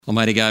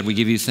Almighty God, we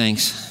give you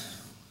thanks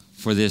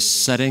for this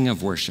setting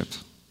of worship,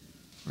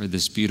 or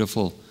this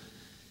beautiful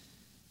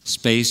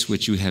space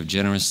which you have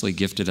generously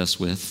gifted us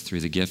with through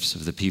the gifts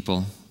of the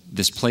people.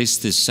 This place,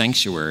 this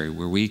sanctuary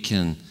where we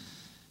can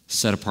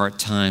set apart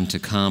time to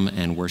come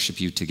and worship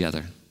you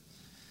together.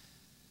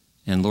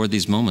 And Lord,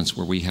 these moments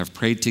where we have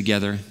prayed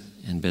together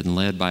and been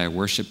led by a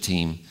worship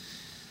team,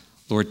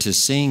 Lord, to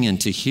sing and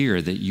to hear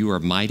that you are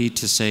mighty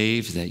to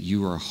save, that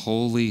you are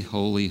holy,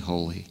 holy,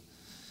 holy,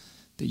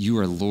 that you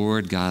are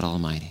Lord God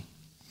Almighty.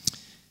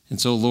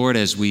 And so, Lord,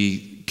 as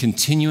we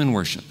continue in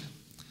worship,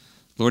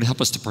 Lord,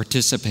 help us to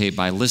participate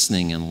by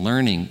listening and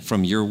learning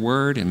from your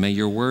word, and may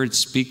your word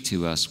speak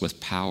to us with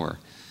power,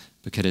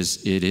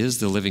 because it is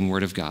the living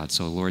word of God.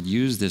 So, Lord,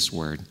 use this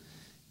word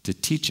to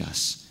teach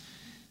us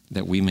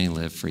that we may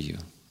live for you.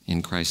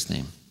 In Christ's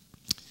name,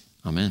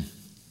 amen.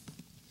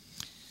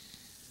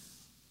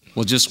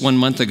 Well, just 1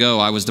 month ago,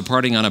 I was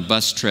departing on a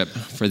bus trip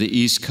for the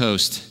East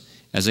Coast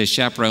as a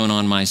chaperone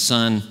on my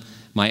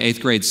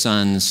 8th grade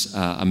son's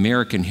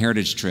American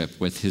Heritage trip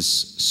with his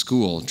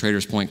school,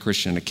 Traders Point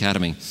Christian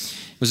Academy.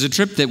 It was a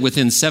trip that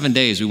within 7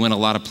 days, we went a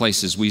lot of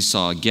places. We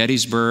saw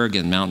Gettysburg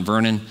and Mount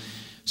Vernon,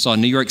 saw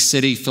New York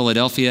City,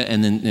 Philadelphia,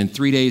 and then in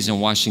 3 days in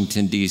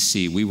Washington,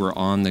 D.C. We were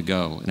on the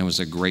go, and it was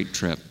a great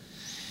trip.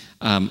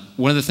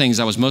 One of the things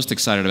I was most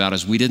excited about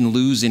is we didn't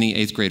lose any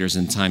 8th graders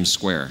in Times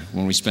Square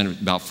when we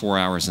spent about 4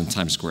 hours in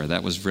Times Square.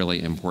 That was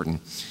really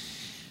important.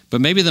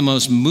 But maybe the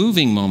most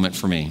moving moment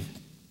for me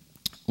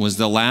was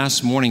the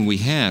last morning we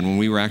had when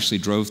we actually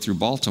drove through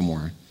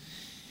Baltimore,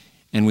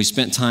 and we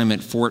spent time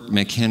at Fort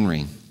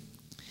McHenry.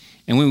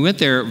 And we went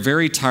there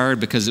very tired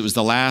because it was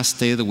the last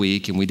day of the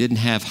week, and we didn't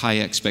have high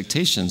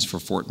expectations for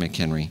Fort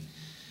McHenry.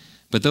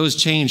 But those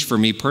changed for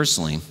me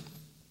personally,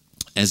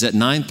 as at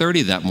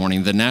 9:30 that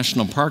morning, the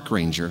National Park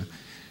Ranger,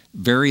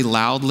 very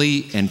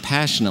loudly and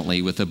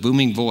passionately with a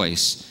booming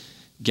voice,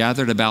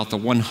 gathered about the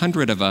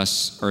 100 of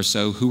us or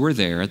so who were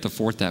there at the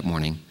fort that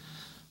morning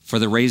for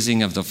the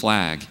raising of the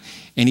flag.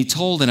 And he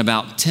told in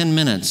about 10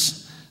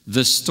 minutes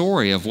the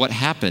story of what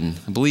happened,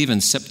 I believe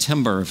in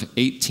September of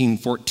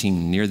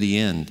 1814, near the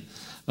end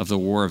of the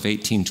War of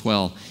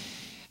 1812,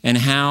 and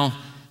how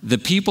the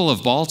people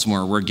of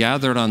Baltimore were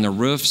gathered on the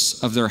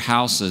roofs of their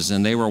houses,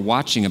 and they were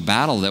watching a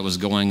battle that was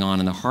going on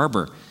in the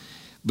harbor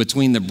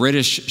between the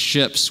British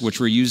ships, which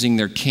were using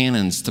their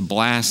cannons to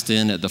blast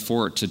in at the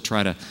fort to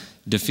try to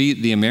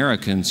defeat the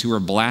Americans who were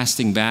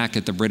blasting back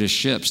at the British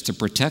ships to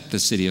protect the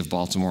city of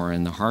Baltimore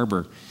and the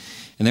harbor.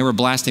 And they were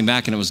blasting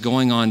back, and it was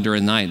going on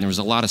during the night, and there was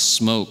a lot of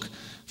smoke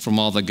from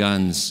all the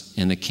guns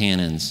and the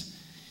cannons.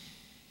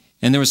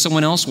 And there was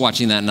someone else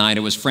watching that night.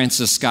 It was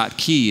Francis Scott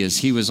Key, as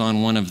he was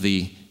on one of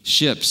the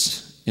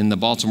ships in the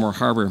Baltimore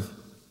harbor.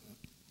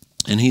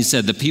 And he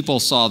said, the people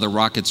saw the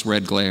rocket's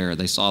red glare.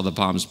 They saw the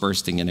bombs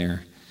bursting in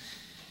air.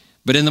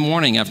 But in the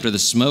morning, after the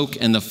smoke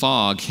and the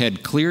fog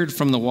had cleared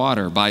from the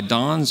water, by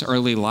dawn's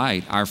early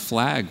light, our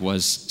flag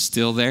was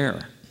still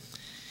there.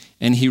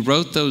 And he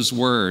wrote those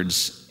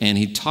words, and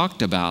he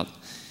talked about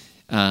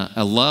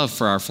a love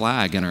for our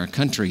flag and our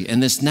country.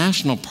 And this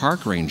National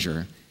Park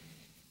Ranger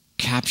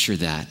captured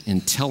that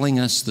in telling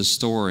us the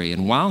story.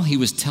 And while he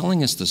was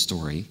telling us the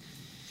story,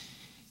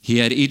 he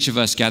had each of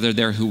us gathered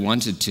there who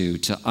wanted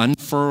to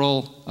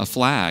unfurl a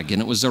flag.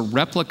 And it was a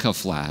replica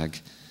flag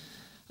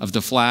of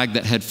the flag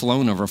that had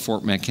flown over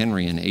Fort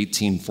McHenry in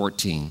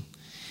 1814.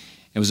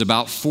 It was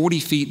about 40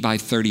 feet by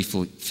 30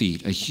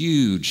 feet, a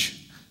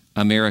huge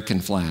American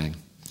flag.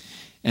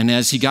 And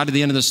as he got to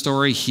the end of the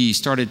story, he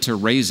started to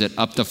raise it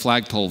up the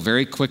flagpole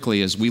very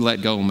quickly as we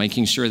let go,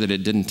 making sure that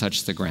it didn't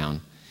touch the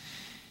ground.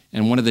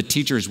 And one of the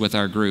teachers with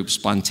our group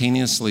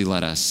spontaneously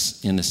led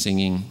us in the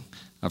singing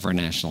of our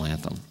national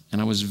anthem. And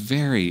I was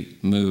very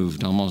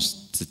moved,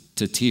 almost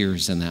to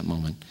tears in that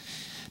moment.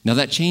 Now,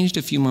 that changed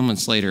a few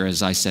moments later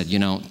as I said,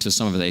 to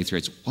some of the 8th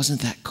graders, wasn't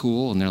that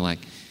cool? And they're like,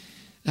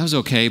 that was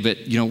okay, but,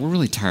 we're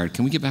really tired.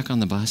 Can we get back on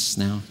the bus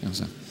now?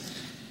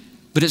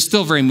 But it's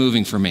still very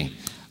moving for me.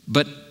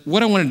 But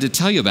what I wanted to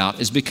tell you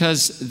about is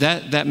because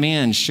that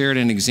man shared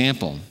an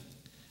example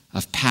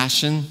of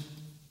passion,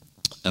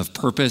 of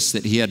purpose,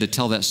 that he had to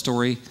tell that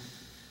story,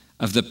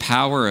 of the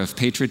power of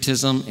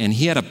patriotism, and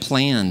he had a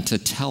plan to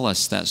tell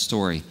us that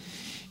story.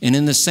 And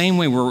in the same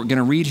way, we're going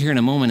to read here in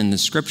a moment in the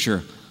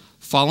scripture,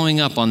 following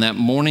up on that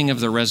morning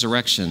of the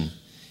resurrection,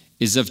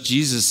 is of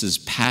Jesus'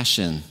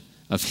 passion,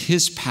 of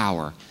his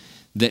power,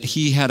 that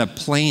he had a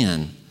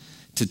plan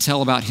to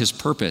tell about his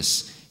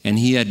purpose. And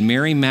he had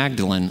Mary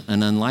Magdalene,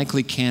 an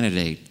unlikely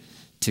candidate,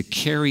 to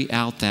carry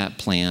out that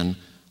plan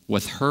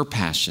with her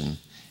passion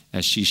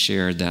as she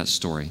shared that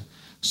story.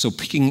 So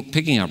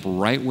picking up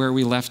right where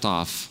we left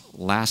off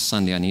last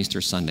Sunday, on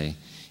Easter Sunday,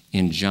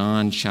 in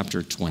John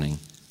chapter 20,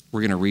 we're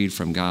going to read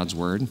from God's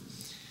word.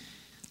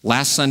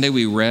 Last Sunday,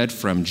 we read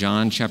from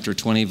John chapter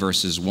 20,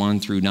 verses 1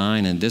 through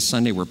 9, and this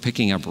Sunday, we're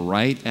picking up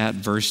right at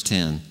verse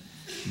 10,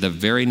 the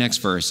very next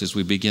verse as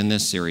we begin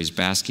this series,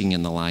 Basking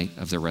in the Light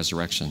of the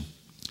Resurrection.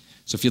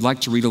 So if you'd like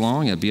to read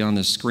along, it'll be on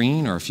the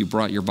screen, or if you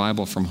brought your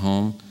Bible from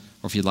home,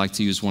 or if you'd like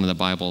to use one of the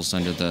Bibles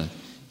under the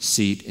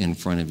seat in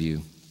front of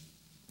you.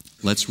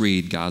 Let's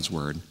read God's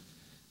word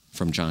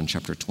from John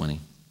chapter 20.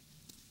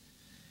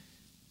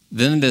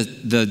 Then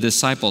the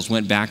disciples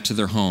went back to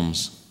their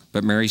homes,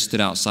 but Mary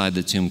stood outside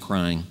the tomb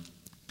crying.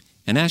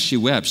 And as she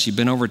wept, she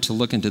bent over to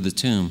look into the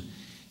tomb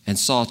and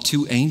saw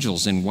two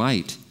angels in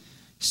white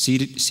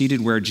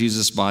seated where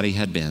Jesus' body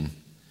had been,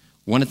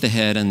 one at the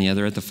head and the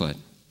other at the foot.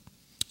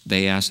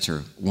 They asked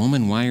her,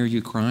 "Woman, why are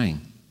you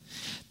crying?"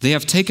 "They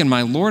have taken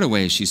my Lord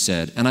away," she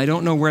said, "and I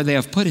don't know where they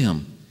have put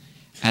him."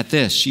 At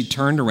this, she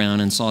turned around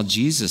and saw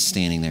Jesus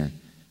standing there,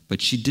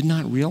 but she did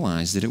not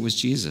realize that it was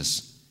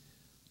Jesus.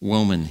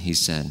 "Woman," he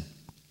said,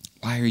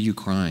 "why are you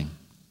crying?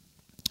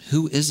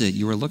 Who is it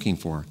you are looking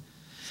for?"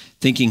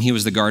 Thinking he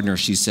was the gardener,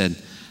 she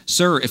said,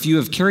 "Sir, if you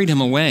have carried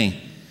him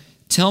away,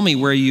 tell me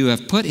where you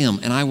have put him,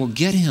 and I will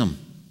get him."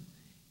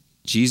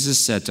 Jesus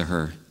said to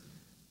her,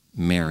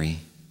 "Mary."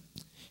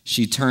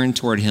 She turned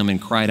toward him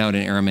and cried out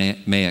in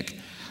Aramaic,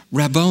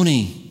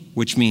 "Rabboni,"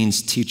 which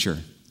means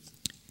teacher.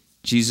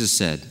 Jesus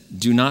said,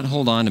 "Do not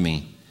hold on to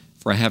me,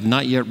 for I have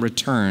not yet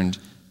returned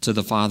to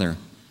the Father.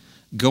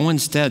 Go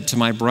instead to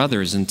my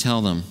brothers and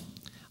tell them,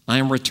 I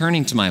am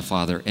returning to my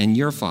Father and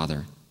your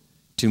Father,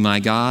 to my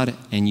God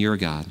and your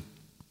God."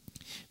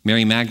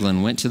 Mary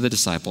Magdalene went to the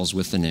disciples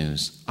with the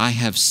news, "I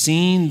have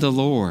seen the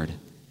Lord."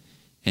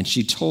 And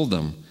she told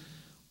them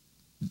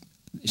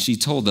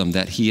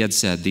that he had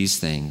said these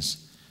things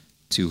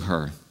to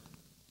her.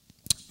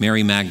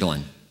 Mary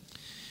Magdalene.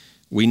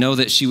 We know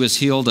that she was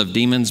healed of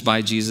demons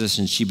by Jesus,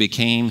 and she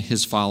became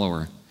his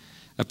follower,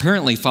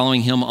 apparently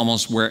following him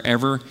almost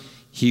wherever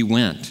he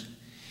went.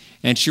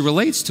 And she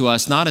relates to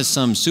us not as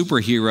some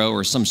superhero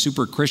or some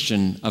super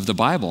Christian of the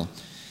Bible,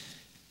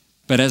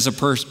 but as a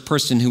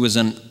person who was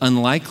an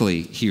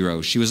unlikely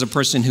hero. She was a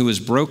person who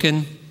was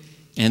broken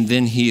and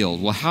then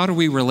healed. Well, how do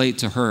we relate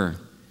to her?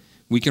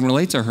 We can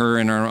relate to her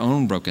in our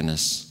own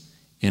brokenness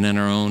and in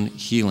our own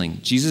healing.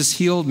 Jesus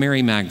healed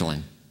Mary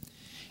Magdalene,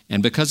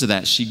 and because of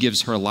that, she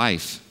gives her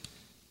life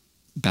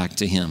back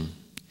to him.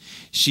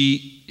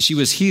 She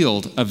was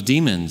healed of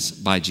demons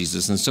by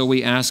Jesus, and so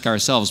we ask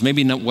ourselves,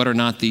 maybe not what are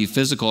not the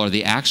physical or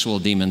the actual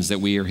demons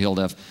that we are healed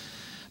of,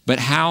 but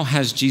how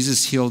has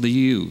Jesus healed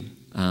you?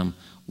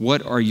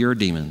 What are your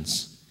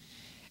demons?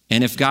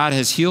 And if God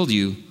has healed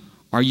you,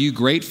 are you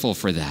grateful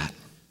for that?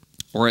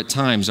 Or at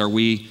times, are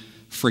we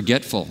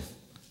forgetful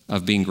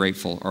of being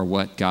grateful or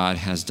what God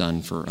has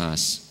done for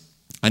us?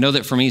 I know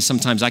that for me,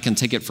 sometimes I can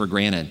take it for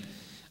granted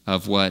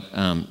of what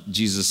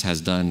Jesus has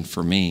done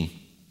for me,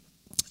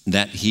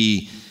 that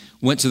he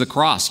went to the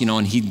cross,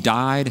 and he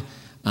died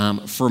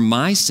for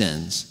my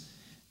sins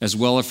as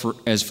well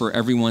as for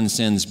everyone's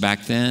sins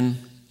back then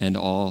and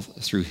all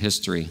through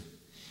history.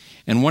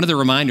 And one of the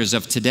reminders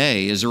of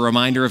today is a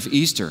reminder of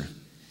Easter,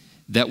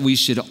 that we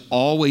should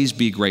always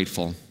be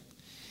grateful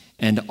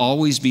and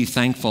always be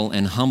thankful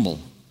and humble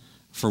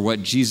for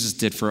what Jesus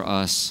did for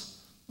us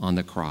on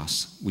the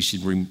cross. We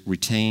should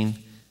retain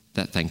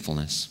that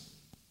thankfulness.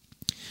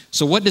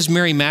 So what does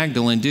Mary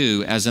Magdalene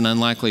do as an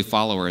unlikely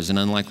follower, as an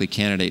unlikely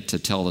candidate to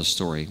tell the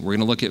story? We're going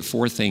to look at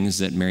 4 things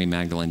that Mary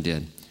Magdalene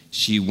did.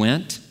 She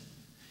went,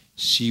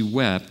 she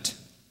wept,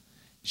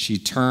 she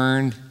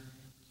turned,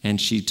 and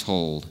she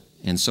told.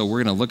 And so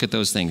we're going to look at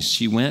those things.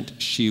 She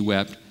went, she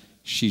wept,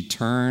 she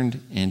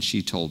turned, and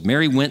she told.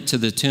 Mary went to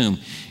the tomb,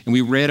 and we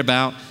read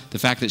about the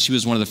fact that she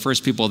was one of the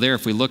first people there.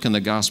 If we look in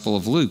the Gospel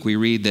of Luke, we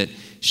read that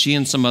she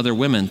and some other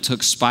women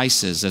took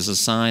spices as a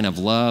sign of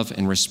love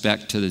and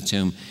respect to the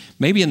tomb,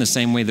 maybe in the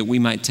same way that we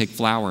might take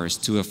flowers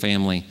to a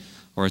family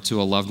or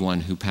to a loved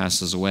one who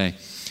passes away.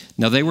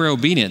 Now, they were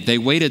obedient. They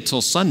waited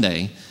till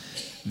Sunday.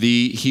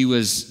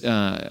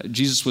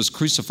 Jesus was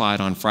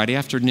crucified on Friday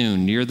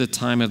afternoon near the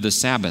time of the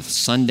Sabbath,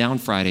 sundown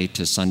Friday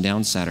to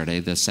sundown Saturday,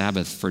 the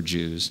Sabbath for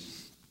Jews.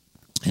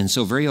 And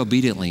so very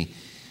obediently,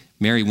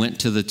 Mary went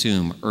to the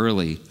tomb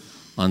early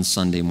on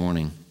Sunday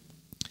morning.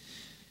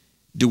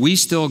 Do we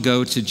still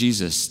go to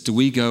Jesus? Do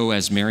we go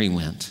as Mary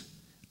went,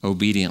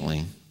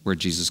 obediently, where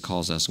Jesus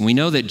calls us? We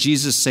know that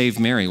Jesus saved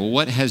Mary. Well,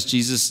 what has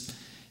Jesus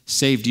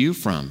saved you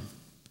from?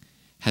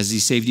 Has he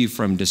saved you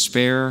from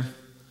despair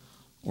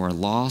or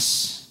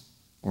loss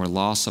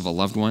of a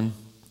loved one?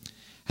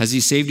 Has he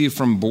saved you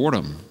from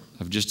boredom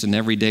of just an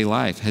everyday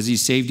life? Has he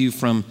saved you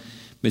from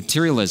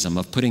materialism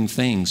of putting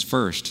things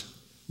first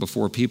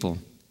before people?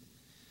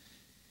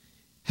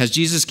 Has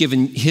Jesus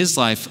given his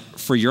life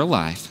for your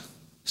life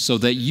so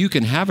that you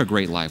can have a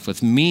great life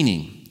with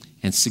meaning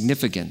and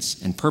significance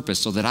and purpose,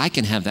 so that I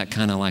can have that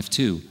kind of life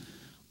too,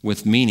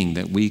 with meaning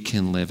that we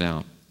can live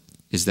out?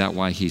 Is that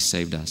why he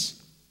saved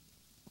us?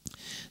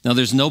 Now,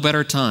 there's no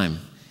better time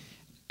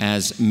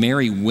as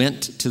Mary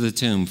went to the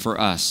tomb for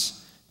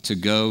us to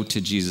go to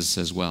Jesus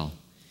as well.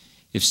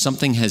 If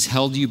something has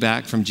held you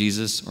back from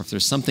Jesus, or if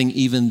there's something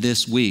even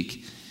this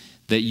week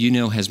that you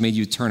know has made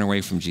you turn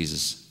away from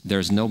Jesus,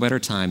 there's no better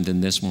time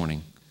than this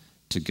morning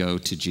to go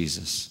to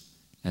Jesus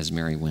as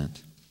Mary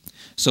went.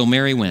 So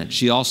Mary went.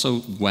 She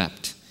also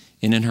wept.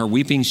 And in her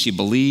weeping, she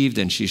believed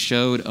and she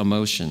showed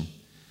emotion.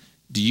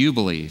 Do you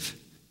believe?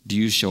 Do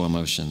you show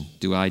emotion?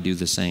 Do I do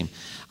the same?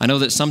 I know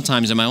that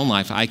sometimes in my own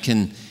life, I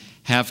can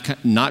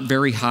have not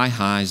very high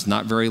highs,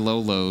 not very low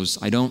lows.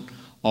 I don't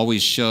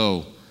always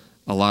show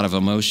a lot of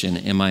emotion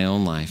in my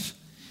own life.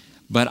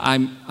 But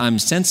I'm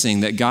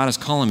sensing that God is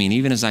calling me, and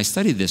even as I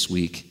studied this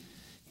week,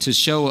 to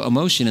show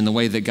emotion in the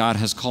way that God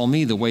has called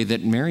me, the way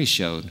that Mary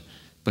showed,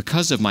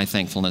 because of my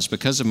thankfulness,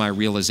 because of my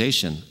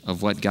realization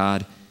of what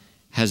God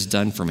has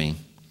done for me.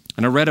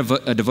 And I read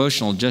a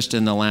devotional just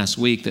in the last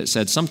week that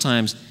said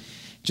sometimes,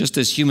 just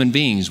as human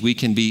beings, we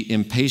can be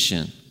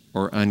impatient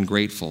or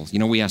ungrateful.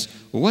 We ask,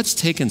 well, what's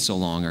taken so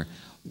long? Or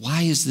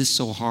why is this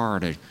so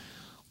hard? Or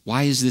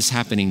why is this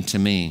happening to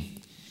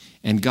me?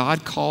 And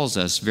God calls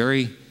us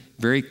very,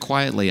 very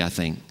quietly, I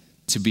think,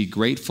 to be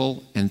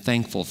grateful and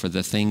thankful for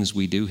the things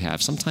we do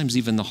have, sometimes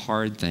even the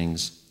hard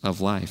things of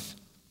life.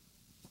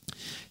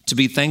 To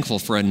be thankful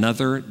for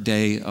another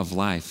day of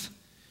life.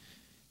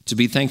 To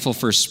be thankful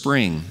for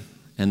spring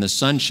and the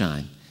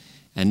sunshine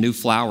and new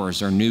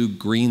flowers or new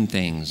green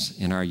things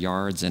in our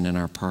yards and in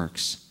our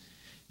parks.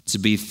 To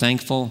be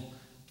thankful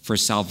for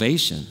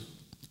salvation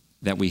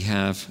that we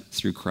have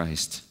through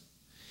Christ.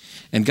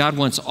 And God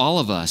wants all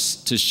of us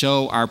to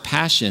show our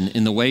passion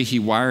in the way He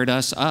wired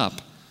us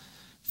up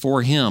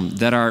for Him,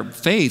 that our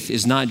faith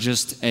is not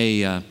just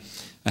a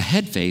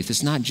head faith,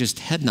 it's not just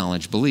head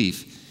knowledge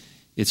belief,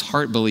 it's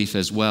heart belief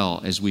as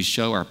well, as we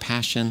show our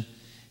passion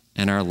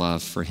and our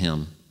love for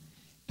Him,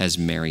 as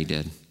Mary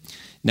did.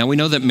 Now we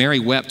know that Mary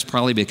wept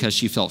probably because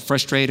she felt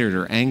frustrated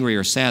or angry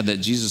or sad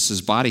that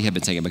Jesus' body had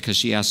been taken, because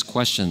she asked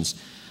questions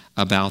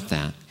about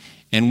that.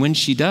 And when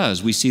she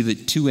does, we see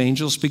that two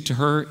angels speak to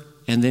her,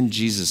 and then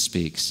Jesus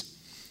speaks.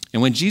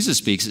 And when Jesus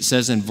speaks, it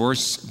says in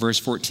verse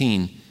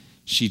 14,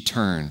 she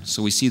turned.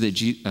 So we see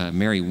that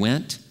Mary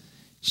went,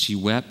 she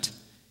wept,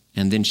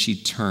 and then she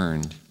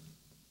turned.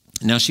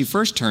 Now she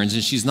first turns,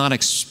 and she's not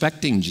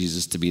expecting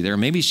Jesus to be there.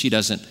 Maybe she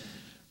doesn't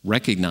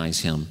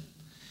recognize Him.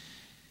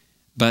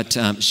 But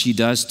she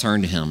does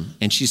turn to Him.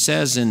 And she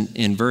says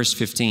in verse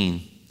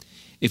 15,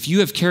 if you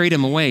have carried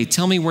Him away,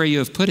 tell me where you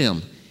have put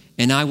Him,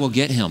 and I will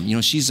get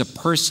Him. She's a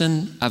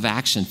person of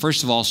action.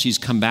 First of all, she's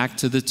come back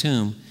to the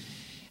tomb,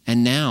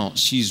 and now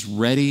she's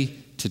ready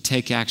to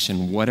take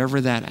action, whatever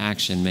that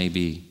action may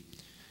be.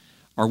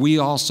 Are we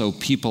also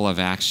people of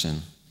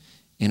action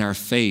in our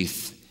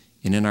faith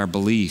and in our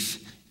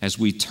belief as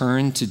we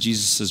turn to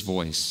Jesus'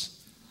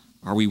 voice?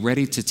 Are we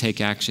ready to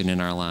take action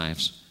in our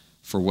lives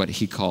for what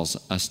He calls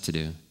us to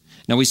do?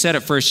 Now, we said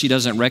at first she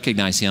doesn't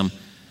recognize Him,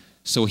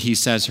 so He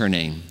says her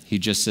name. He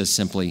just says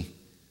simply,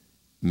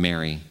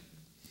 Mary.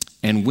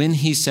 And when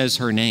He says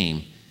her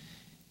name,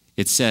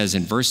 it says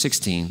in verse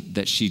 16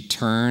 that she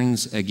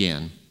turns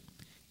again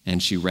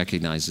and she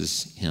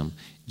recognizes Him.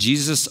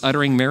 Jesus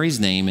uttering Mary's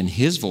name in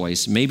His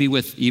voice, maybe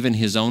with even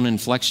His own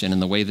inflection in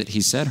the way that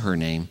He said her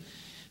name,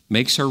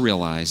 makes her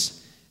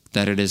realize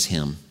that it is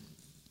Him.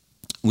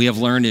 We have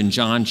learned in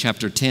John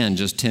chapter 10,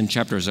 just 10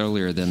 chapters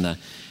earlier than the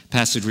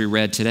passage we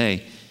read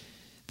today,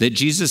 that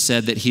Jesus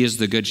said that He is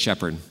the good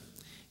shepherd.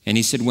 And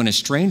He said when a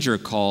stranger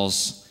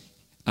calls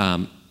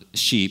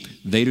sheep,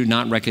 they do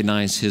not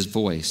recognize His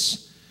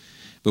voice.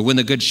 But when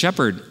the good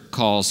shepherd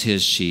calls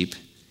his sheep,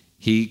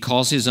 He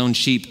calls His own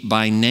sheep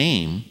by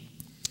name,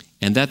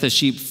 and that the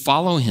sheep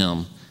follow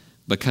Him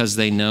because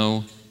they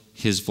know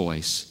His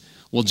voice.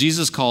 Well,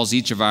 Jesus calls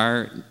each of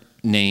our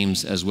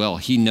names as well.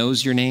 He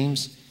knows your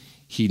names.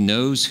 He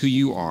knows who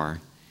you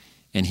are,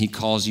 and He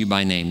calls you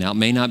by name. Now, it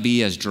may not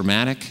be as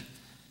dramatic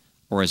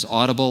or as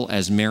audible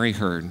as Mary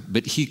heard,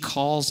 but He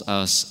calls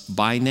us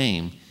by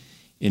name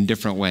in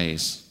different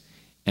ways.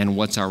 And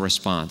what's our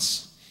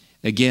response?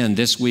 Again,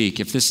 this week,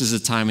 if this is a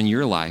time in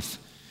your life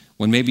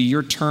when maybe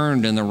you're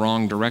turned in the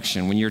wrong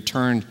direction, when you're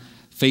turned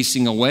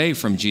facing away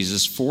from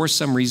Jesus for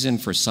some reason,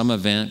 for some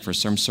event, for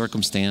some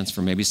circumstance,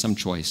 for maybe some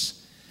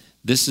choice,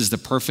 this is the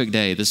perfect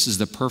day. This is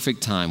the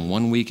perfect time,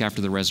 1 week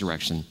after the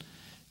resurrection,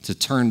 to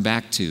turn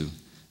back to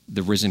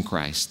the risen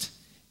Christ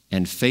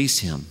and face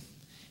Him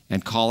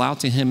and call out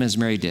to Him as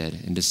Mary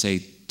did and to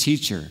say,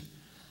 Teacher,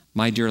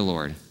 my dear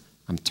Lord,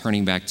 I'm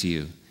turning back to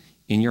you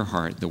in your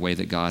heart the way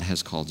that God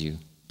has called you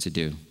to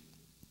do.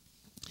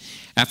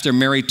 After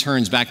Mary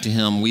turns back to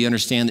Him, we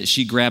understand that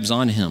she grabs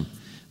on to Him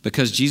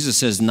because Jesus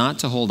says not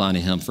to hold on to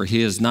Him, for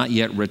He has not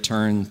yet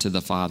returned to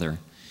the Father.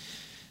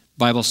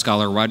 Bible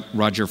scholar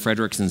Roger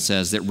Fredrickson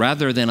says that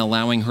rather than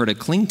allowing her to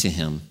cling to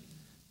Him,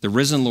 the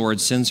risen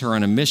Lord sends her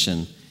on a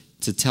mission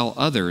to tell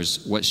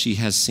others what she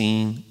has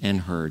seen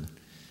and heard.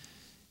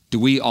 Do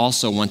we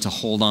also want to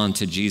hold on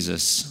to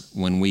Jesus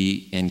when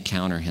we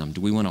encounter Him?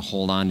 Do we want to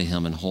hold on to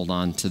Him and hold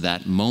on to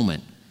that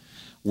moment?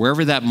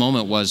 Wherever that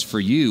moment was for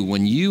you,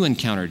 when you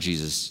encountered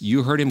Jesus,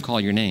 you heard Him call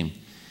your name.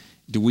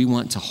 Do we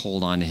want to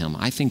hold on to Him?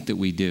 I think that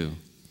we do.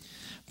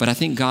 But I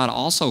think God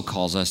also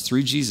calls us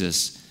through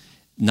Jesus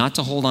not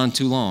to hold on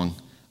too long,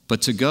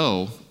 but to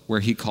go where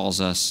He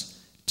calls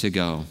us to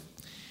go.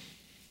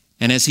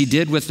 And as He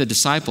did with the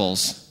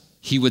disciples,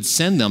 He would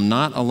send them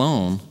not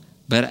alone,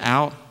 but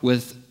out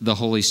with the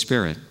Holy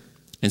Spirit.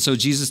 And so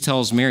Jesus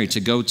tells Mary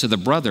to go to the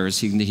brothers.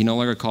 He no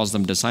longer calls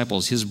them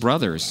disciples, His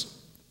brothers,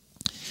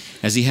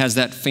 as He has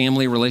that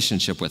family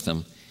relationship with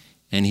them.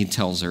 And He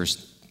tells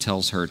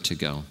her to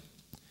go.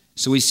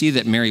 So we see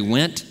that Mary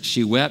went,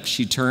 she wept,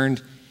 she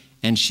turned,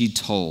 and she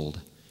told.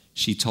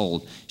 She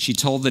told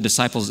the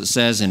disciples, it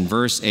says in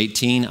verse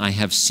 18, I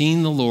have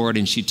seen the Lord,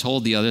 and she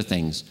told the other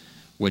things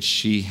which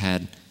she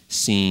had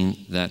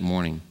seen that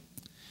morning.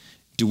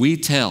 Do we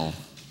tell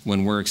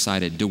when we're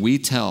excited? Do we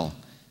tell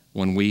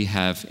when we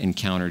have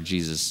encountered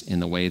Jesus in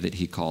the way that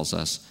he calls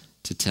us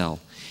to tell?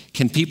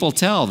 Can people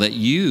tell that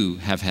you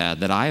have had,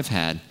 that I have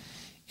had,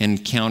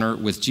 encounter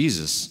with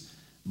Jesus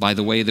by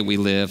the way that we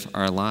live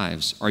our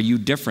lives? Are you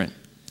different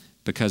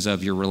because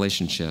of your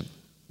relationship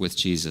with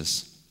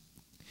Jesus?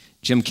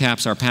 Jim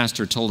Capps, our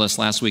pastor, told us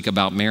last week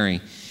about Mary,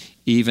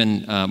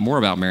 even more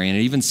about Mary, and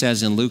it even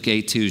says in Luke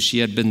 8:2, she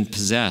had been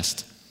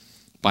possessed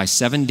by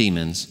 7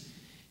 demons,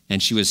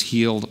 and she was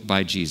healed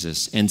by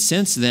Jesus. And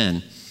since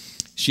then,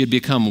 she had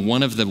become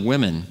one of the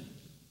women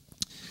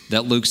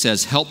that Luke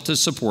says helped to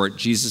support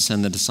Jesus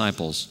and the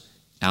disciples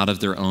out of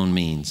their own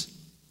means.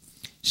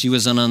 She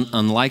was an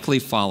unlikely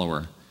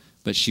follower,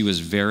 but she was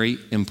very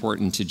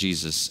important to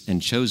Jesus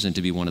and chosen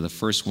to be one of the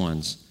first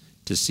ones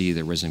to see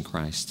the risen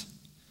Christ.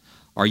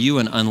 Are you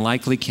an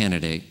unlikely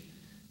candidate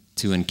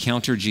to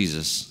encounter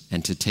Jesus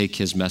and to take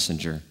his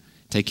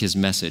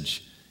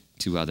message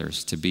to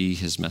others, to be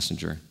his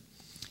messenger?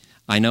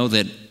 I know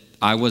that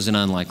I was an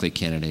unlikely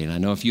candidate. I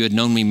know if you had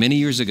known me many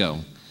years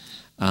ago,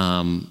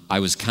 I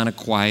was kind of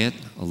quiet,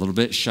 a little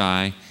bit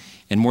shy.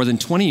 And more than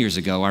 20 years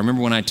ago, I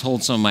remember when I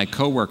told some of my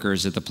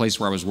coworkers at the place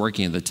where I was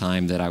working at the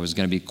time that I was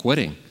going to be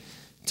quitting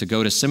to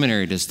go to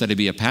seminary to study to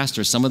be a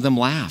pastor. Some of them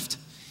laughed.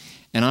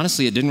 And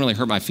honestly, it didn't really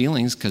hurt my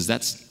feelings because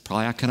that's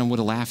probably I kind of would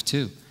have laughed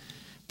too.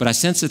 But I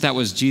sensed that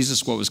was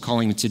Jesus what was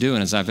calling me to do.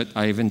 And as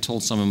I even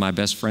told some of my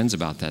best friends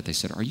about that, they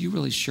said, are you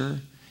really sure?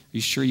 Are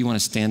you sure you want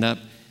to stand up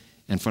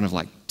in front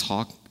of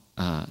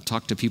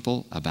talk to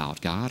people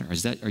about God? Or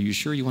are you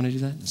sure you want to do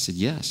that? I said,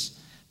 yes.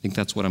 I think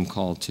that's what I'm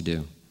called to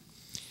do.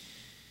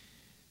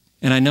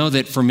 And I know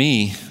that for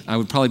me, I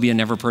would probably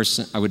never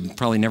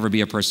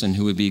be a person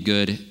who would be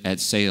good at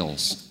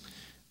sales,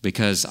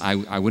 because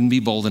I wouldn't be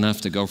bold enough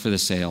to go for the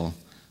sale,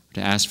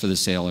 to ask for the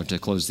sale, or to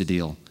close the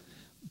deal.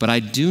 But I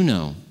do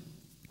know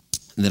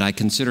that I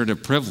consider it a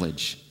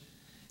privilege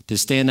to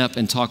stand up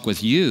and talk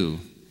with you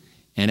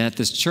and at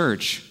this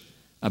church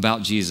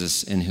about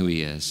Jesus and who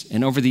he is.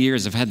 And over the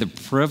years, I've had the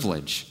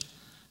privilege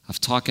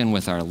of talking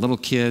with our little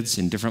kids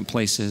in different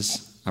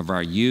places, of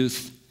our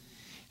youth,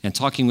 and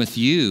talking with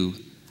you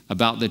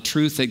about the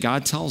truth that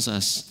God tells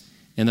us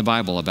in the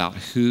Bible about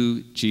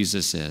who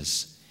Jesus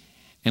is.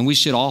 And we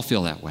should all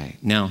feel that way.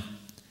 Now,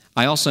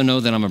 I also know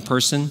that I'm a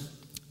person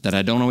that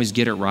I don't always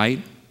get it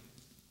right.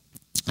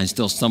 I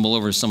still stumble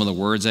over some of the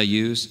words I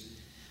use.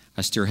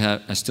 I still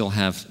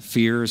have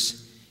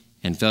fears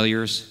and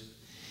failures.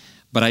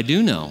 But I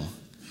do know,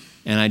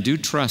 and I do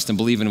trust and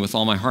believe in with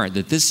all my heart,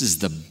 that this is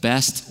the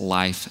best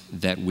life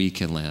that we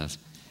can live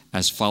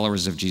as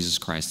followers of Jesus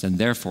Christ. And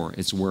therefore,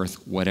 it's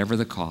worth whatever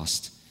the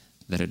cost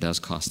that it does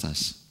cost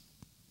us.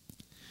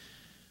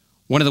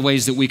 One of the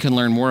ways that we can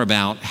learn more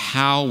about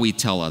how we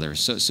tell others.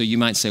 So you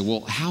might say,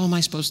 well, how am I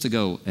supposed to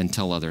go and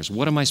tell others?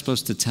 What am I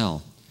supposed to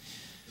tell?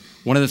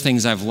 One of the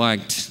things I've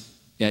liked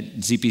at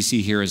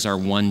ZPC here is our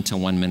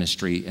one-to-one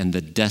ministry and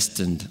the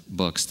destined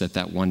books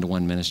that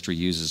one-to-one ministry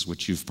uses,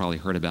 which you've probably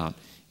heard about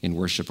in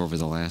worship over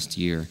the last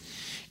year.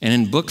 And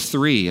in book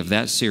 3 of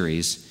that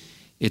series,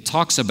 it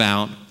talks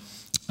about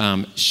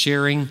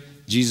sharing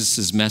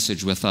Jesus'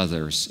 message with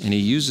others. And he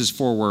uses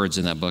 4 words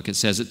in that book. It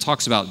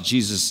talks about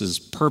Jesus'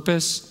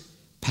 purpose,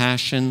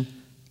 passion,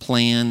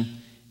 plan,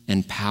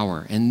 and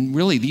power. And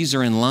really, these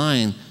are in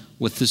line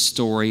with the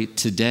story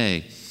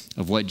today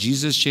of what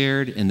Jesus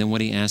shared and then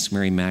what he asked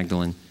Mary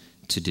Magdalene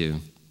to do.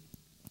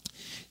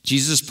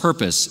 Jesus'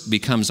 purpose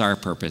becomes our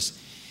purpose.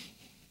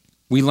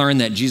 We learn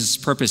that Jesus'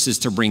 purpose is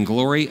to bring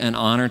glory and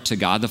honor to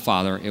God the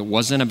Father. It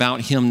wasn't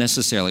about him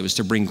necessarily. It was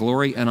to bring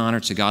glory and honor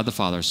to God the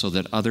Father so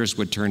that others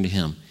would turn to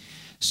him.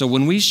 So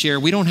when we share,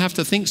 we don't have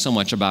to think so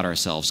much about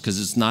ourselves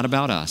because it's not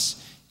about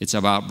us. It's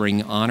about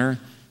bringing honor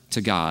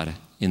to God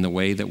in the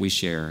way that we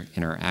share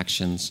in our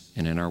actions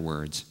and in our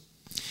words.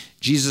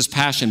 Jesus'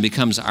 passion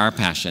becomes our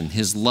passion.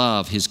 His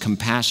love, his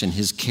compassion,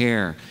 his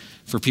care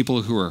for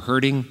people who are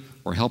hurting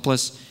or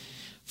helpless,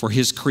 for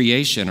his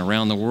creation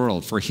around the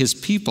world, for his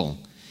people.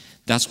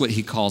 That's what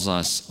he calls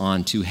us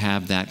on, to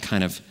have that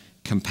kind of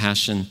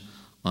compassion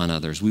on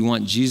others. We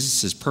want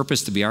Jesus'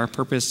 purpose to be our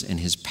purpose and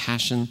his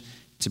passion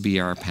to be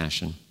our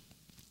passion.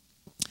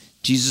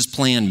 Jesus'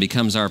 plan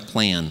becomes our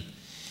plan.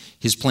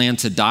 His plan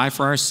to die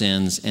for our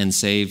sins and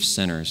save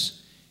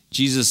sinners.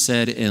 Jesus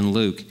said in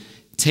Luke,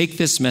 "Take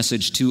this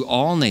message to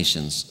all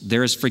nations.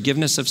 There is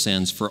forgiveness of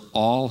sins for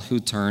all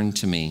who turn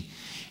to me."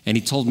 And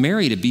he told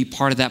Mary to be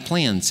part of that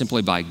plan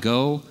simply by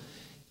go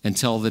and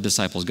tell the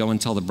disciples, go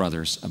and tell the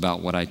brothers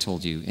about what I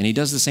told you. And he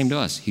does the same to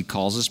us. He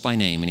calls us by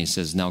name and he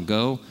says, now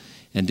go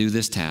and do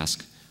this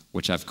task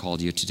which I've called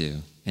you to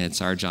do. And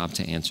it's our job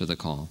to answer the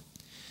call.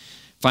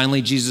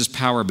 Finally, Jesus'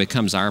 power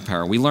becomes our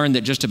power. We learned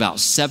that just about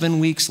 7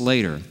 weeks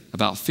later,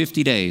 about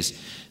 50 days,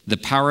 the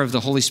power of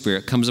the Holy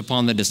Spirit comes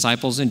upon the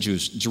disciples in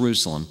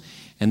Jerusalem.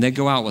 And they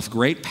go out with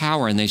great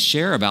power and they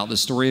share about the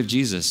story of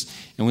Jesus.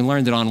 And we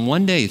learned that on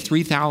one day,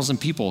 3,000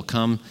 people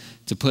come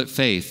to put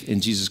faith in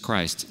Jesus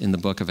Christ in the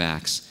book of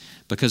Acts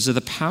because of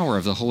the power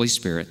of the Holy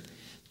Spirit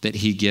that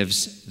he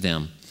gives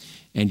them.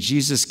 And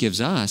Jesus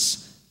gives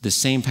us the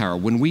same power.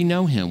 When we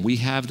know him, we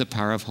have the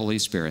power of Holy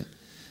Spirit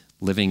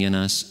living in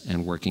us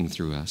and working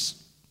through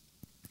us.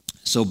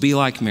 So be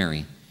like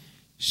Mary.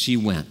 She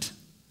went.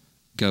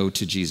 Go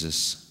to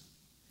Jesus.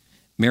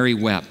 Mary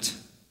wept.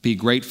 Be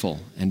grateful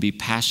and be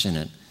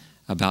passionate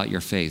about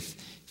your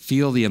faith.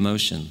 Feel the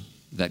emotion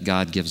that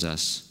God gives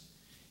us.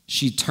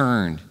 She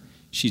turned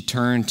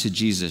to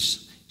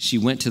Jesus. She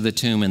went to the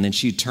tomb and then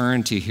she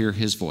turned to hear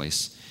his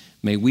voice.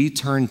 May we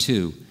turn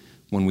too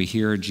when we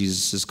hear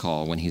Jesus'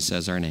 call, when he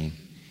says our name.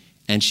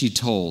 And she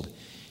told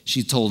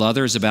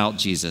others about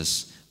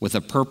Jesus with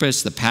a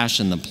purpose, the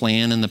passion, the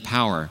plan, and the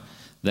power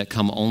that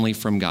come only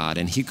from God.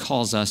 And he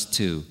calls us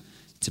too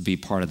to be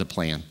part of the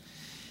plan.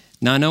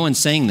 Now, I know in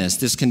saying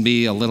this can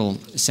be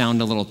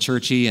sound a little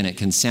churchy, and it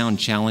can sound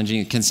challenging.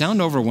 It can sound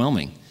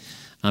overwhelming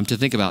to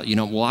think about,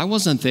 well, I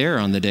wasn't there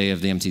on the day of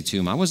the empty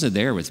tomb. I wasn't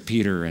there with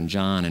Peter and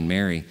John and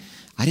Mary.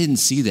 I didn't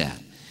see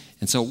that.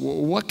 And so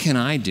what can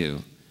I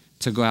do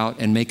to go out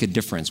and make a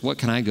difference? What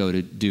can I go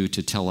to do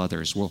to tell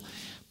others? Well,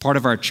 part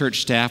of our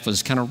church staff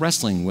was kind of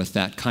wrestling with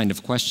that kind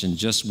of question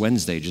just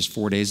Wednesday, just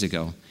 4 days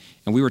ago.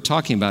 And we were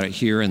talking about it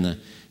here in the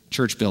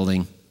church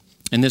building,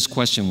 and this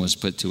question was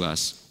put to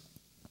us.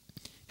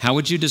 How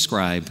would you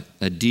describe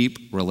a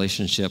deep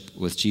relationship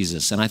with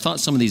Jesus? And I thought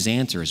some of these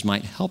answers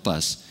might help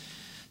us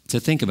to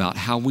think about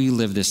how we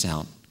live this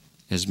out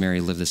as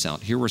Mary lived this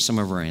out. Here were some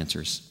of our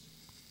answers.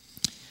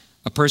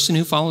 A person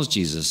who follows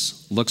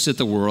Jesus looks at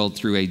the world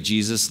through a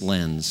Jesus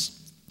lens.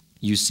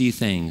 You see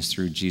things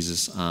through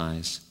Jesus'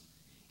 eyes.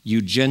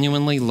 You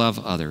genuinely love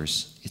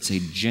others. It's a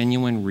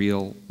genuine,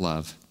 real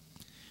love.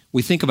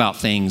 We think about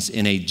things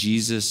in a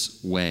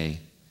Jesus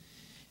way.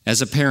 As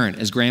a parent,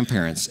 as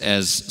grandparents,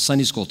 as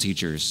Sunday school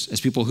teachers,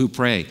 as people who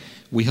pray,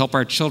 we help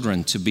our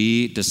children to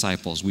be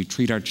disciples. We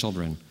treat our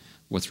children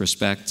with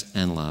respect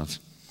and love.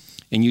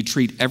 And you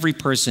treat every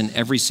person,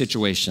 every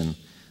situation,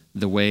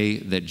 the way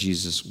that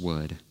Jesus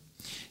would.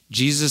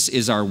 Jesus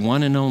is our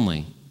one and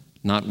only,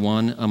 not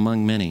one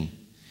among many.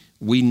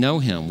 We know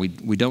him. We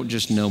don't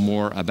just know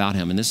more about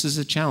him. And this is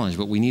a challenge,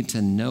 but we need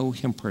to know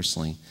him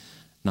personally,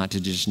 not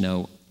to just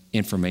know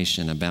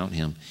information about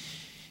him.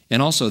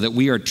 And also that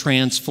we are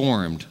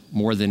transformed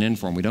more than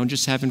informed. We don't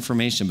just have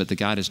information, but that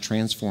God has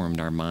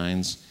transformed our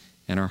minds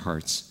and our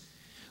hearts.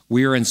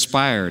 We are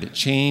inspired,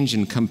 changed,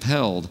 and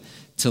compelled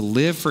to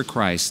live for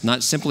Christ,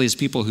 not simply as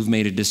people who've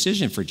made a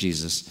decision for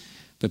Jesus,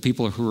 but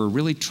people who are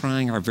really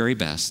trying our very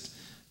best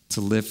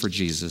to live for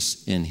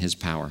Jesus in his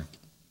power.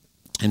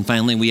 And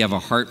finally, we have a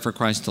heart for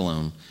Christ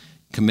alone,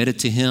 committed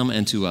to him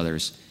and to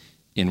others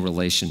in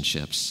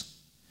relationships.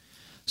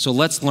 So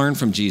let's learn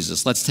from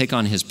Jesus. Let's take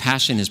on his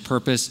passion, his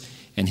purpose,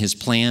 and his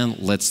plan.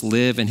 Let's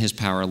live in his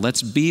power.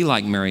 Let's be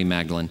like Mary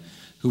Magdalene,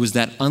 who was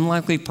that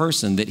unlikely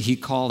person that he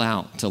called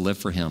out to live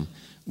for him.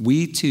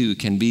 We too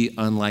can be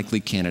unlikely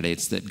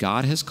candidates that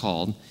God has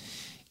called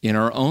in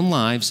our own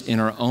lives, in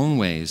our own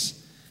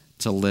ways,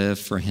 to live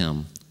for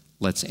him.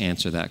 Let's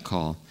answer that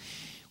call.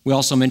 We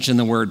also mentioned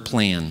the word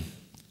plan.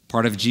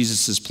 Part of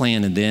Jesus'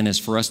 plan, and then, is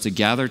for us to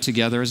gather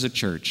together as a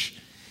church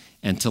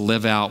and to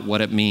live out what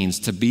it means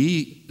to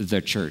be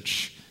the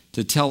church,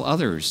 to tell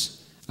others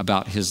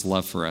about his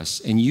love for us.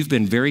 And you've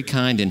been very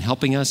kind in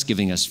helping us,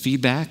 giving us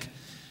feedback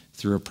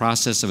through a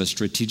process of a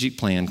strategic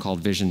plan called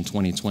Vision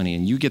 2020.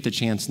 And you get the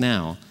chance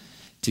now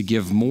to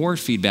give more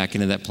feedback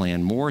into that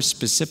plan, more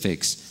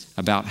specifics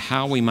about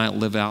how we might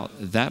live out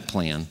that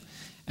plan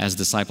as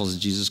disciples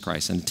of Jesus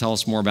Christ. And to tell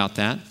us more about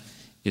that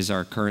is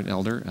our current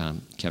elder,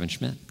 Kevin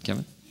Schmidt.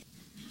 Kevin?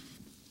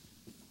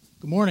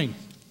 Good morning.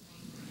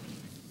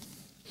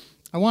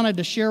 I wanted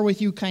to share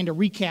with you, kind of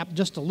recap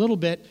just a little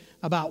bit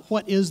about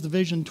what is the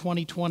Vision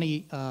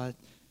 2020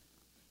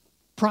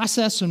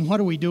 process and what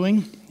are we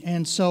doing.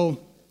 And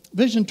so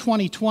Vision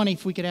 2020,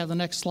 if we could have the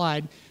next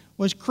slide,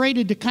 was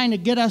created to kind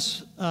of get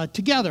us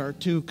together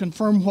to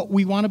confirm what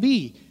we want to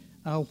be.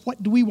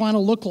 What do we want to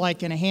look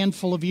like in a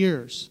handful of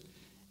years?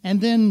 And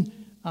then,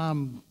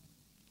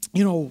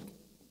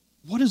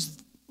 what does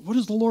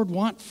the Lord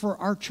want for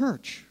our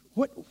church?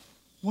 What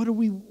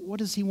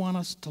does he want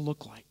us to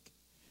look like?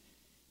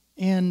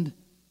 And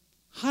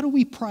how do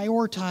we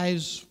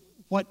prioritize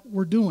what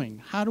we're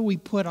doing? How do we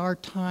put our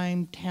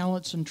time,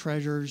 talents, and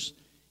treasures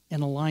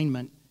in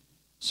alignment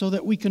so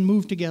that we can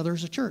move together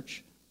as a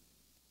church?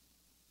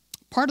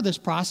 Part of this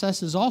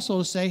process is also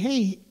to say,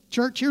 hey,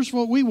 church, here's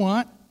what we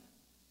want.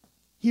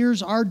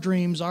 Here's our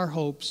dreams, our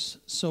hopes.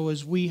 So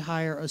as we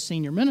hire a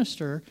senior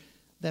minister,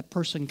 that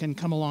person can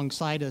come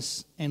alongside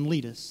us and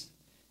lead us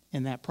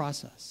in that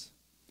process.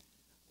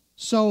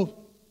 So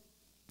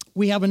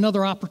we have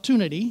another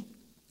opportunity,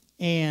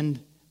 and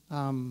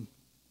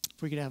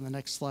if we could have the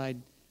next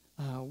slide,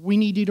 we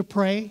need you to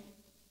pray.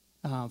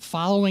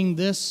 Following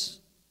this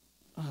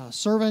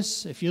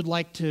service, if you'd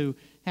like to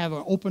have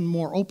an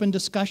more open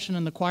discussion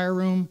in the choir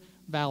room,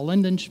 Val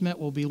Lindenschmidt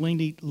will be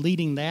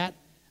leading that.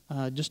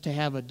 just to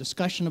have a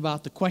discussion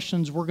about the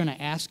questions we're going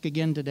to ask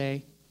again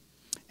today.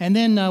 And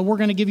then we're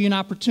going to give you an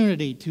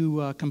opportunity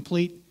to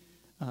complete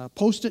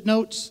Post-it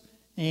notes.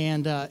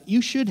 And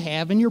you should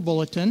have in your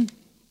bulletin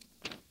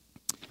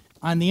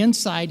on the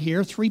inside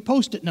here 3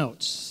 Post-it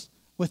notes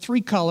with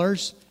 3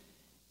 colors.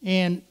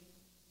 And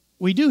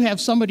we do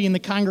have somebody in the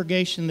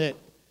congregation that,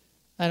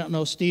 I don't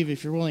know, Steve,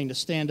 if you're willing to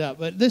stand up,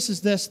 but this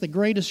is the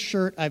greatest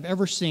shirt I've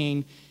ever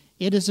seen.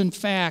 It is, in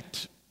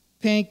fact,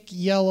 pink,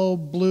 yellow,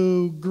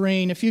 blue,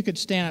 green. If you could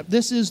stand up.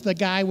 This is the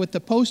guy with the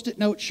Post-it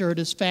note shirt.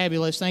 It's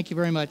fabulous. Thank you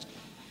very much.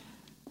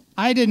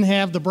 I didn't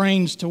have the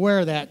brains to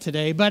wear that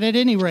today, but at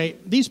any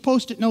rate, these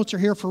Post-it notes are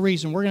here for a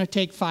reason. We're going to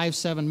take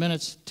 5-7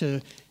 minutes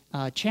to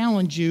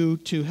challenge you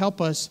to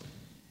help us.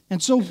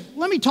 And so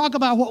let me talk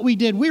about what we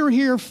did. We were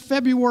here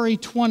February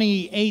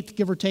 28th,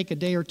 give or take a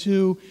day or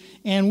two,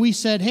 and we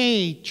said,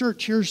 hey,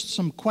 church, here's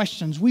some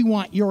questions. We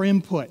want your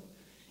input.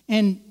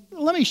 And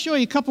let me show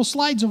you a couple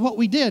slides of what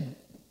we did.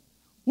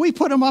 We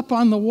put them up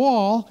on the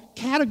wall,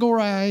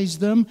 categorized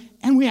them,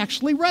 and we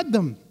actually read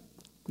them.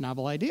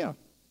 Novel idea.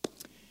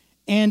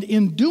 And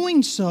in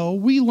doing so,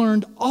 we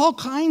learned all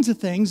kinds of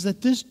things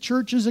that this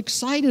church is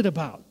excited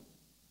about.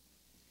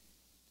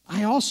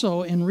 I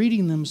also, in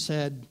reading them,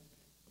 said,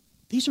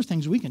 these are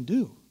things we can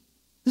do.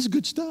 This is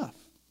good stuff.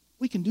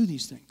 We can do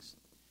these things.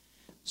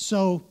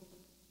 So,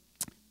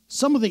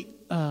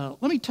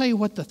 let me tell you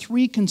what the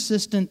 3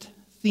 consistent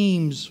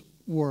themes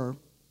were.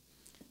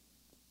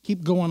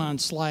 Keep going on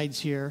slides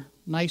here.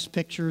 Nice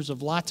pictures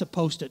of lots of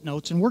Post-it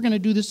notes. And we're going to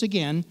do this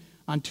again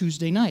on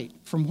Tuesday night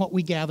from what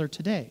we gather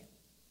today.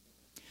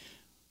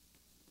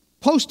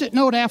 Post-it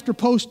note after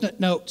Post-it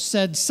note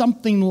said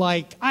something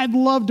like, I'd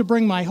love to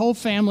bring my whole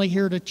family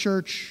here to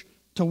church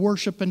to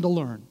worship and to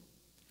learn.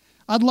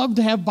 I'd love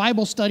to have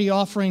Bible study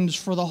offerings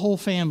for the whole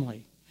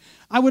family.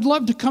 I would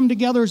love to come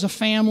together as a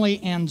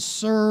family and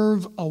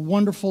serve a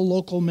wonderful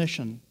local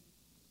mission.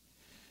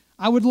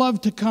 I would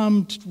love to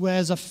come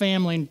as a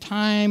family, and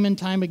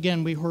time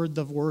again we heard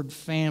the word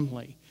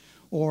family,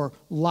 or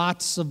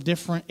lots of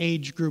different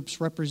age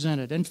groups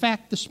represented. In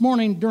fact, this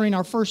morning during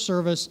our first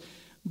service,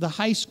 the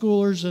high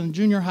schoolers and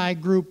junior high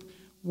group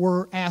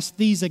were asked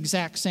these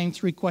exact same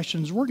 3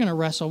 questions we're going to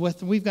wrestle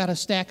with. We've got a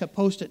stack of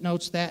Post-it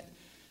notes that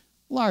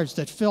large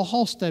that Phil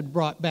Halstead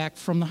brought back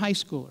from the high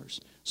schoolers.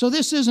 So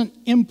this isn't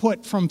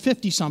input from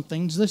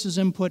 50-somethings. This is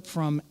input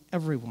from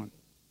everyone.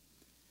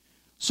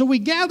 So we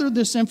gathered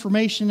this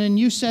information, and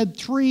you said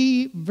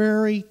 3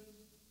 very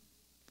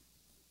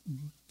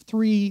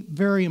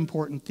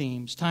important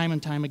themes, time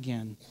and time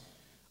again.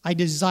 I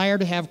desire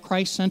to have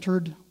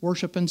Christ-centered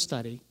worship and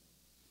study,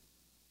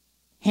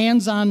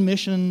 hands-on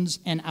missions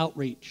and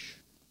outreach,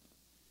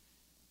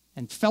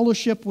 and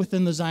fellowship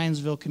within the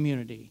Zionsville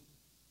community,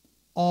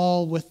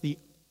 all with the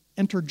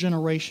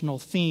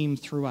intergenerational theme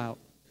throughout.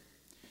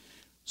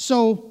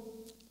 So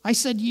I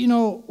said,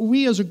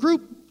 we as a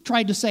group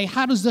tried to say,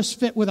 how does this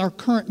fit with our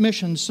current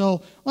mission?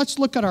 So let's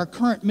look at our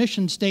current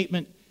mission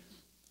statement,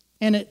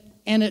 and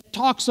it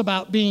talks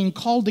about being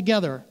called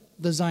together,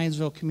 the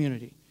Zionsville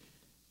community,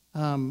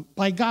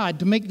 by God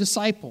to make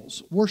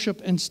disciples,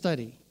 worship and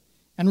study,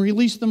 and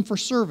release them for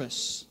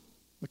service,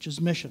 which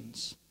is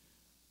missions.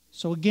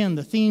 So again,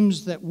 the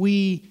themes that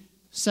we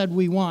said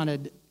we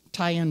wanted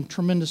tie in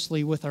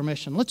tremendously with our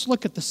mission. Let's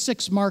look at the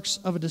 6 marks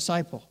of a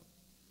disciple.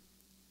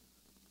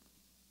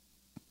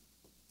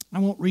 I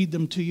won't read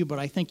them to you, but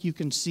I think you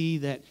can see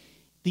that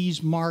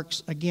these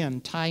marks,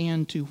 again, tie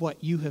into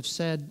what you have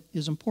said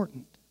is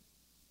important.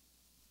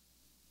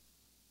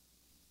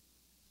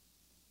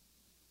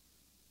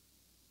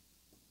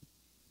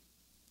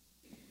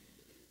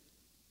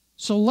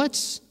 So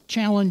let's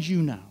challenge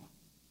you now.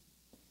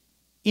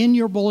 In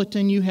your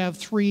bulletin, you have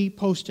 3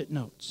 Post-it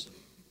notes.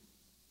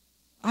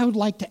 I would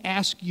like to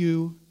ask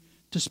you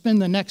to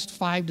spend the next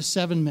 5 to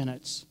 7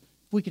 minutes,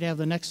 if we could have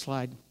the next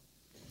slide,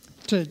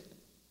 to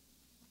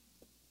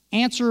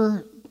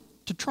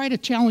try to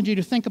challenge you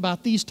to think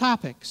about these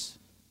topics.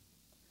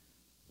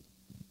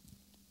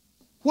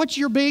 What's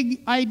your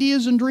big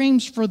ideas and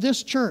dreams for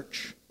this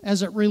church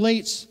as it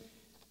relates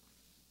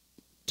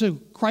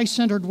to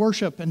Christ-centered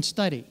worship and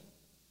study?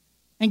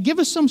 And give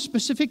us some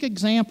specific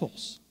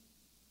examples.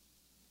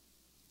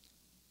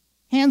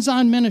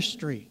 Hands-on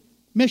ministry,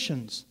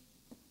 missions.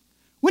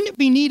 Wouldn't it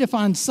be neat if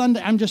on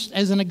Sunday, I'm just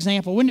as an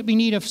example, wouldn't it be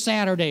neat if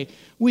Saturday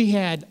we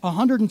had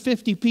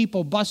 150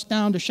 people bust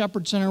down to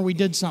Shepherd Center and we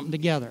did something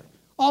together?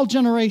 All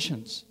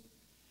generations.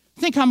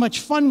 Think how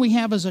much fun we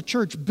have as a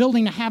church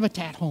building a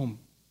habitat home.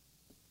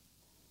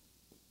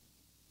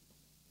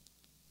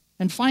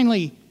 And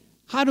finally,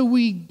 how do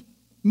we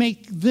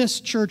make this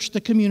church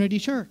the community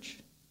church?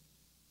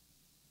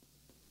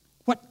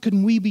 What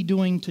can we be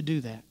doing to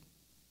do that?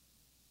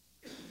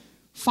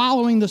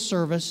 Following the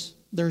service,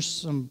 there's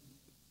some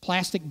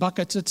plastic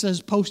buckets that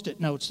says Post-it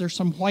notes. There's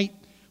some white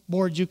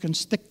boards you can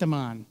stick them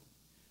on.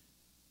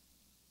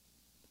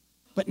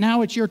 But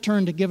now it's your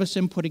turn to give us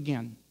input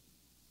again.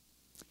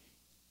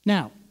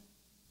 Now,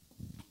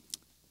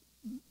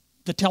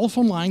 the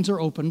telephone lines are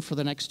open for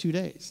the next 2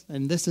 days.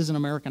 And this isn't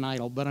American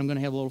Idol, but I'm going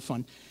to have a little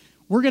fun.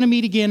 we're going to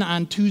meet again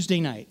on Tuesday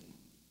night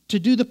to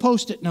do the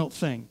Post-it note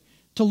thing,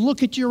 to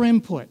look at your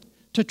input,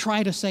 to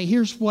try to say,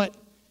 here's what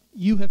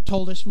you have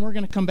told us, and we're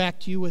going to come back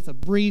to you with a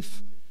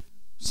brief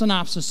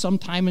synopsis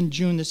sometime in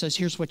June that says,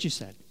 here's what you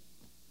said.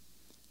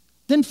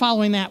 Then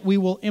following that, we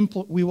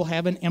will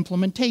have an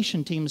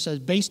implementation team that says,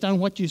 based on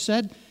what you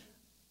said,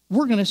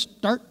 we're going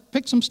to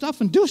pick some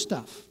stuff and do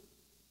stuff.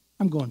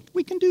 I'm going,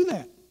 we can do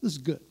that. This is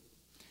good.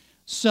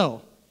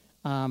 So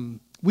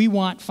we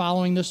want,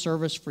 following the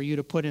service, for you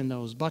to put in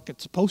those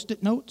buckets of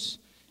Post-it notes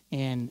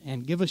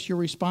and give us your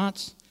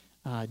response.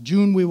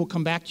 June, we will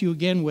come back to you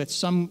again with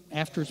some,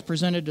 after it's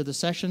presented to the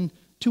session,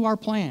 to our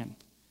plan.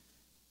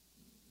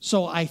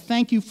 So I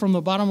thank you from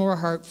the bottom of our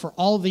heart for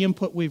all of the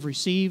input we've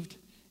received,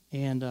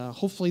 and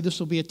hopefully this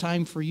will be a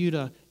time for you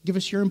to give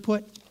us your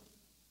input.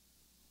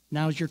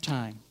 Now's your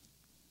time.